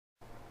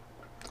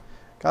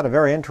Got a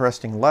very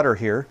interesting letter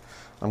here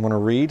I'm going to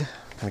read.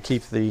 I'm going to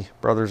keep the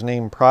brother's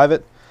name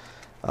private.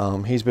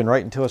 He's been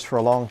writing to us for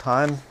a long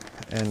time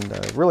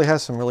and really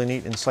has some really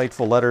neat,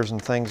 insightful letters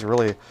and things. I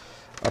really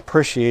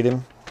appreciate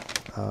him.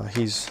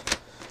 He's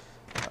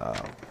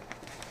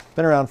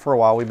been around for a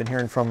while. We've been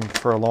hearing from him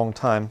for a long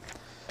time.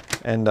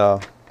 And I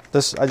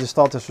just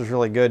thought this was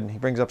really good. He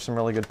brings up some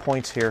really good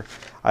points here.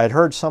 I had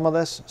heard some of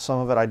this,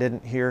 some of it I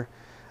didn't hear.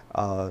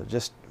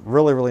 Just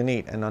really, really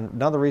neat. And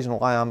another reason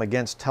why I'm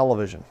against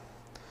television.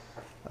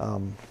 I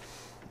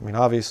mean,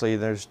 obviously,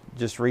 there's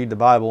just read the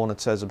Bible and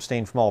it says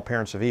abstain from all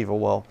appearance of evil.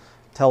 Well,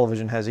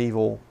 television has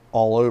evil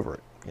all over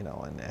it, you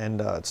know,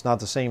 and it's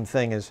not the same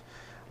thing as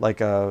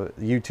like a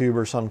YouTube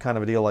or some kind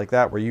of a deal like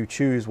that where you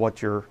choose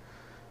which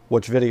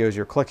videos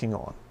you're clicking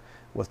on.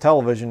 With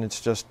television,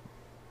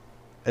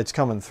 it's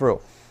coming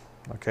through.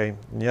 Okay,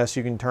 and yes,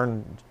 you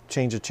can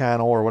change a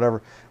channel or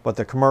whatever, but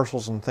the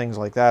commercials and things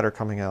like that are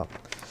coming out.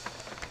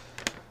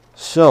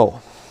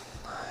 So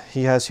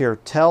he has here,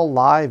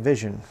 lie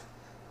vision.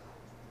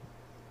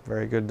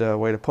 Very good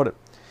way to put it.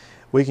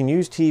 We can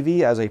use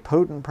TV as a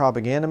potent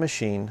propaganda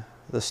machine.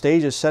 The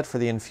stage is set for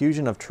the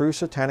infusion of true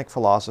satanic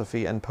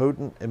philosophy and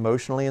potent,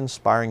 emotionally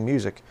inspiring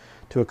music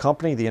to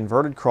accompany the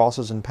inverted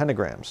crosses and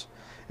pentagrams.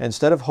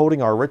 Instead of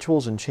holding our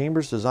rituals in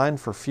chambers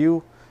designed for a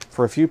few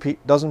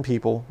dozen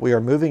people, we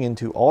are moving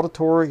into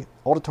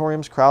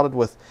auditoriums crowded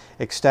with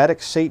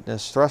ecstatic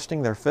Satanists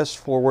thrusting their fists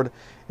forward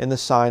in the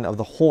sign of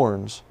the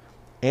horns.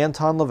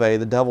 Anton LaVey,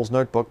 The Devil's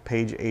Notebook,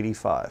 page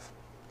 85.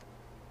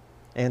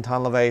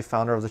 Anton LaVey,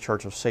 founder of the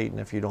Church of Satan,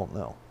 if you don't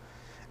know.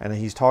 And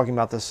he's talking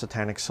about this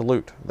satanic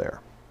salute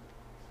there.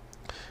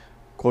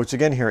 Quotes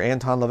again here,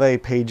 Anton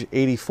LaVey, page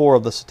 84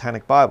 of the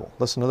Satanic Bible.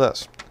 Listen to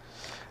this.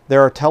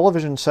 There are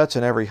television sets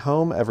in every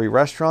home, every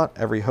restaurant,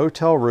 every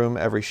hotel room,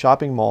 every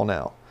shopping mall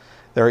now.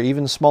 They are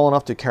even small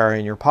enough to carry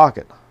in your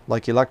pocket,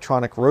 like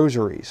electronic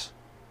rosaries.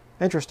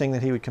 Interesting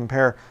that he would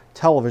compare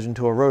television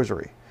to a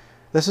rosary.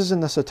 This is in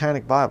the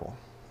Satanic Bible.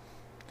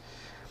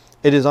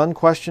 It is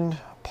unquestioned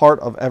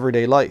part of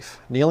everyday life.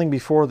 Kneeling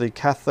before the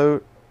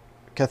cathode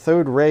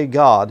ray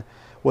God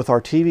with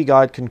our TV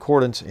guide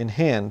concordance in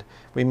hand,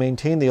 we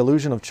maintain the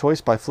illusion of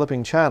choice by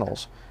flipping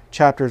channels,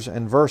 chapters,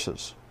 and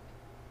verses.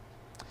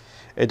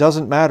 It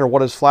doesn't matter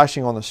what is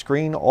flashing on the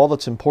screen. All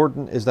that's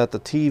important is that the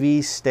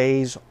TV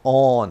stays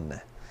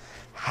on.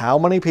 How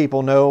many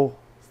people know,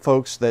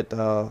 folks, that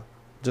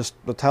just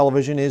the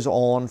television is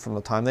on from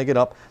the time they get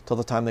up till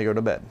the time they go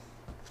to bed?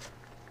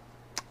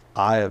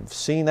 I have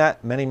seen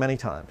that many, many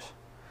times.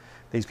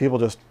 These people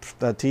just,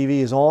 the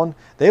TV is on.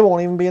 They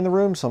won't even be in the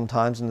room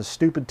sometimes, and the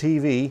stupid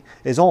TV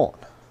is on.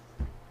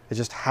 It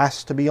just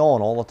has to be on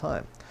all the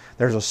time.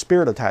 There's a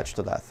spirit attached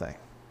to that thing.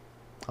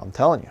 I'm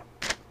telling you.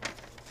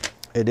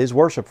 It is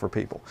worship for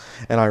people.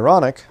 And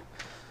ironic,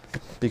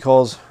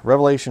 because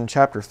Revelation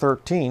chapter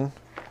 13,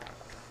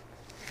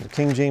 the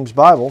King James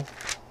Bible,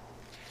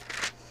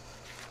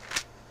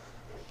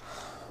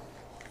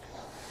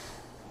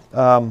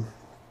 talking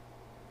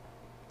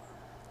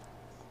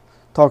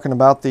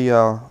about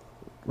the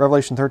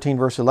Revelation 13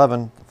 verse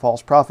 11, the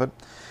false prophet.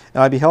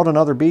 And I beheld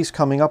another beast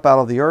coming up out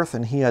of the earth,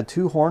 and he had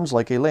 2 horns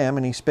like a lamb,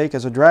 and he spake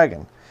as a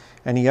dragon.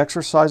 And he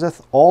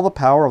exerciseth all the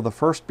power of the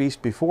first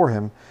beast before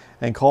him,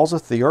 and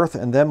causeth the earth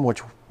and them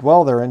which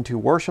dwell therein to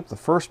worship the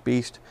first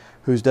beast,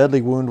 whose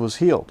deadly wound was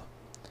healed.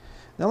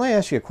 Now let me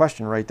ask you a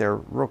question right there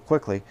real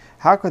quickly.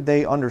 How could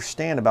they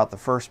understand about the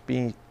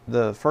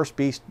first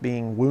beast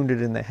being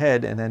wounded in the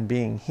head and then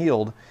being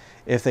healed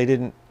if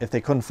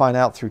they couldn't find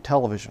out through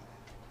television?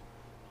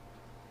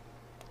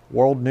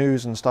 World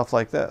news and stuff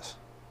like this.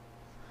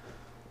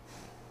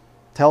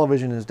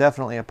 Television is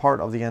definitely a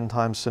part of the end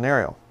times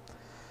scenario.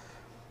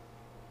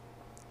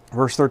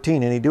 Verse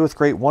 13, and he doeth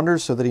great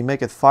wonders, so that he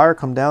maketh fire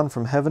come down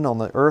from heaven on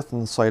the earth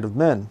in the sight of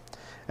men,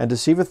 and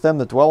deceiveth them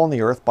that dwell on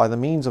the earth by the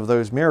means of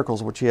those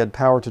miracles which he had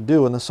power to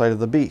do in the sight of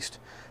the beast,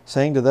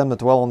 saying to them that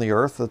dwell on the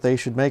earth that they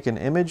should make an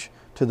image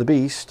to the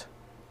beast,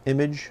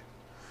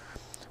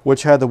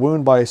 which had the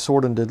wound by a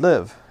sword and did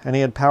live. And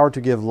he had power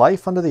to give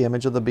life unto the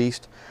image of the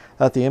beast,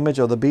 that the image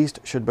of the beast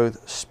should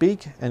both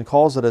speak and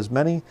cause that as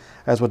many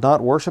as would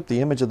not worship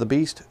the image of the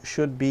beast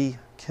should be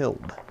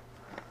killed.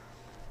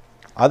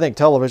 I think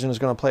television is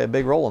going to play a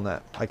big role in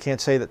that. I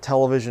can't say that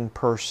television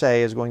per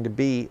se is going to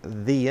be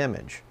the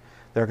image.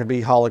 There could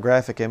be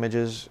holographic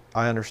images.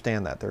 I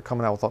understand that. They're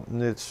coming out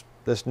with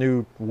this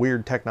new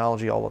weird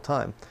technology all the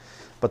time.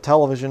 But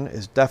television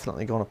is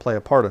definitely going to play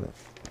a part in it.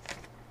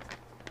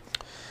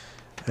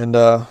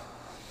 And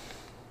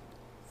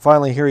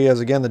finally, here he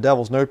has again, The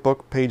Devil's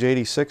Notebook, page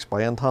 86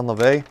 by Anton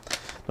LaVey.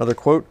 Another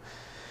quote.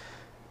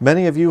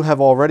 Many of you have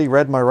already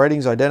read my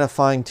writings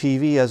identifying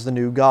TV as the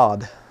new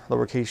God,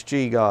 lowercase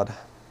g God.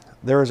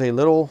 There is a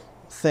little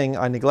thing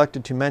I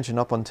neglected to mention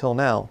up until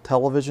now.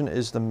 Television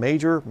is the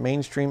major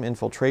mainstream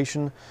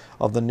infiltration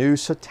of the new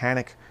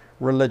satanic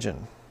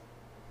religion.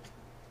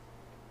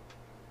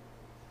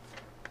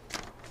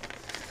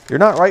 You're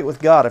not right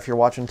with God if you're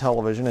watching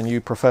television and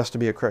you profess to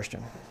be a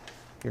Christian.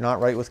 You're not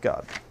right with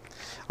God.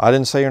 I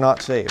didn't say you're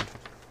not saved.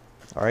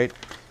 All right?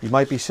 You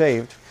might be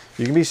saved,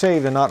 You can be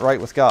saved and not right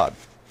with God.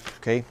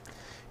 Okay?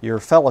 Your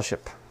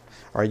fellowship.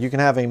 All right, you can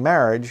have a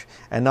marriage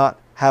and not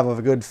have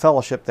a good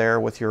fellowship there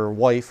with your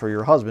wife or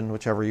your husband,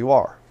 whichever you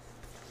are.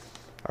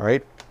 All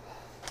right?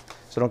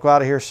 So don't go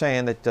out of here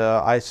saying that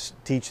I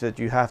teach that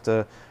you have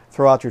to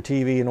throw out your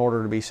TV in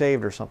order to be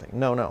saved or something.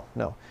 No, no,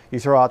 no. You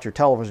throw out your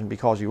television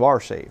because you are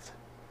saved.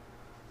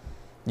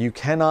 You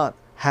cannot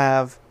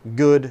have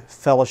good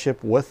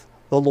fellowship with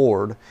the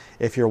Lord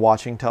if you're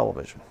watching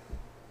television.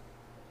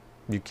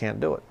 You can't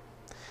do it.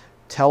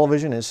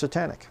 Television is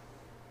satanic.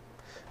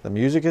 The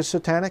music is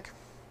satanic.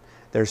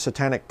 There's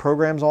satanic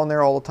programs on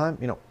there all the time.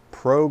 You know,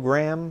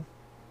 program.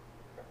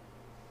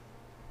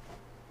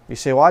 You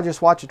say, well, I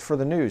just watch it for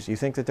the news. You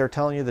think that they're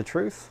telling you the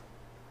truth?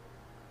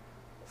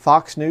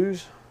 Fox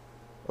News,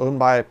 owned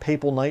by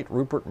Papal Knight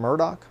Rupert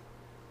Murdoch,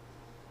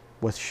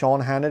 with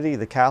Sean Hannity,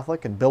 the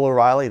Catholic, and Bill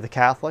O'Reilly, the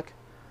Catholic,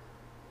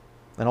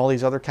 and all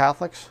these other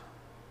Catholics,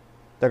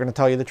 they're going to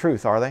tell you the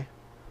truth, are they?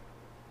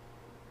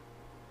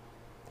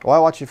 Well, I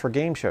watch it for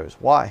game shows.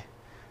 Why?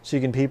 So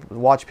you can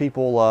watch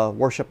people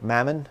worship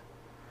Mammon,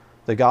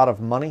 the god of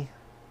money.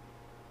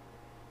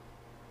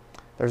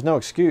 There's no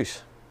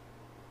excuse.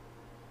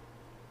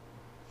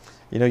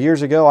 You know,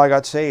 years ago I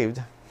got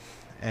saved,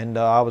 and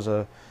I was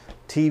a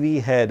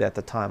TV head at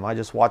the time. I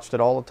just watched it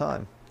all the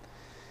time.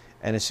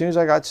 And as soon as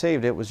I got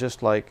saved, it was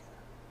just like,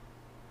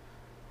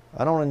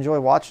 I don't enjoy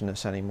watching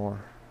this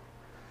anymore.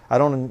 I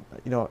don't,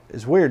 you know,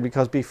 it's weird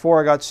because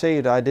before I got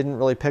saved, I didn't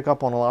really pick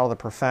up on a lot of the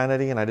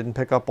profanity, and I didn't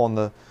pick up on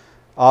the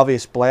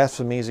obvious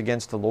blasphemies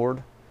against the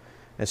Lord.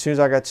 As soon as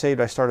I got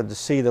saved, I started to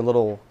see the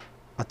little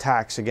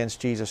attacks against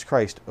Jesus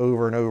Christ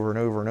over and over and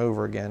over and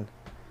over again.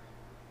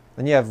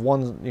 Then you have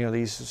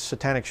these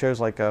satanic shows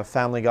like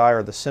Family Guy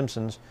or The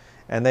Simpsons,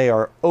 and they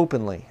are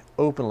openly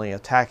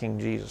attacking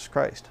Jesus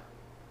Christ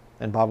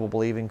and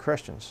Bible-believing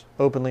Christians,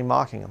 openly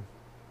mocking them.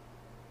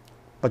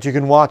 But you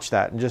can watch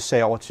that and just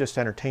say, oh, it's just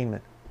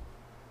entertainment.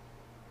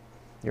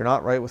 You're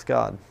not right with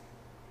God.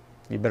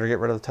 You better get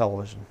rid of the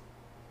television.